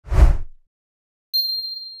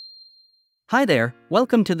Hi there,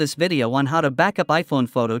 welcome to this video on how to backup iPhone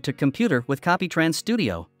photo to computer with CopyTrans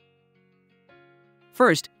Studio.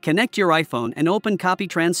 First, connect your iPhone and open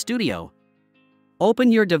CopyTrans Studio.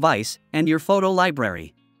 Open your device and your photo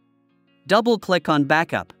library. Double-click on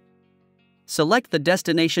Backup. Select the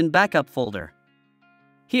destination backup folder.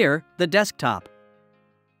 Here, the desktop.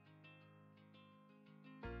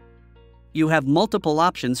 You have multiple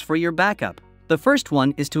options for your backup. The first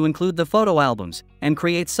one is to include the photo albums and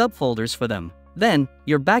create subfolders for them. Then,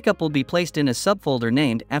 your backup will be placed in a subfolder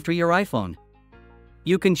named after your iPhone.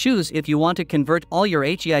 You can choose if you want to convert all your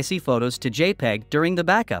HEIC photos to JPEG during the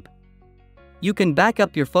backup. You can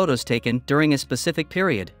backup your photos taken during a specific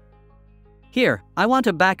period. Here, I want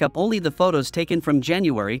to backup only the photos taken from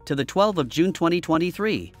January to the 12th of June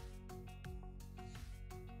 2023.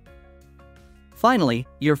 Finally,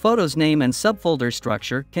 your photo's name and subfolder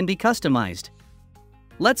structure can be customized.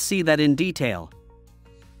 Let's see that in detail.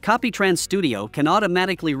 CopyTrans Studio can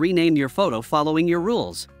automatically rename your photo following your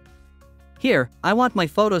rules. Here, I want my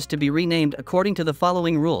photos to be renamed according to the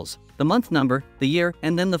following rules: the month number, the year,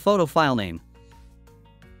 and then the photo file name.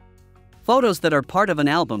 Photos that are part of an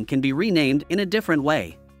album can be renamed in a different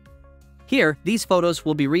way. Here, these photos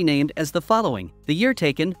will be renamed as the following: the year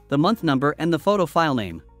taken, the month number, and the photo file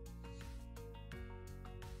name.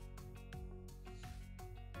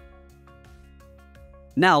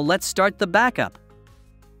 Now let's start the backup.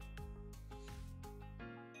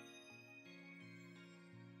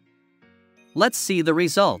 Let's see the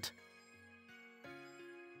result.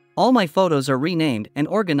 All my photos are renamed and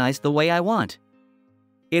organized the way I want.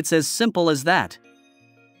 It's as simple as that.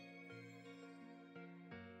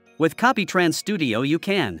 With CopyTrans Studio you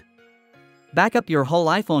can backup your whole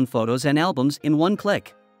iPhone photos and albums in one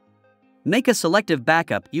click. Make a selective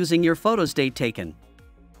backup using your photos date taken.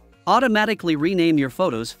 Automatically rename your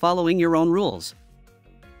photos following your own rules.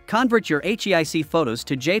 Convert your HEIC photos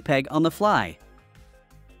to JPEG on the fly.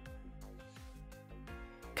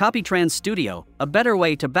 CopyTrans Studio, a better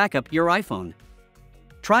way to backup your iPhone.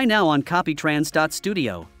 Try now on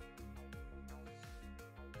CopyTrans.studio.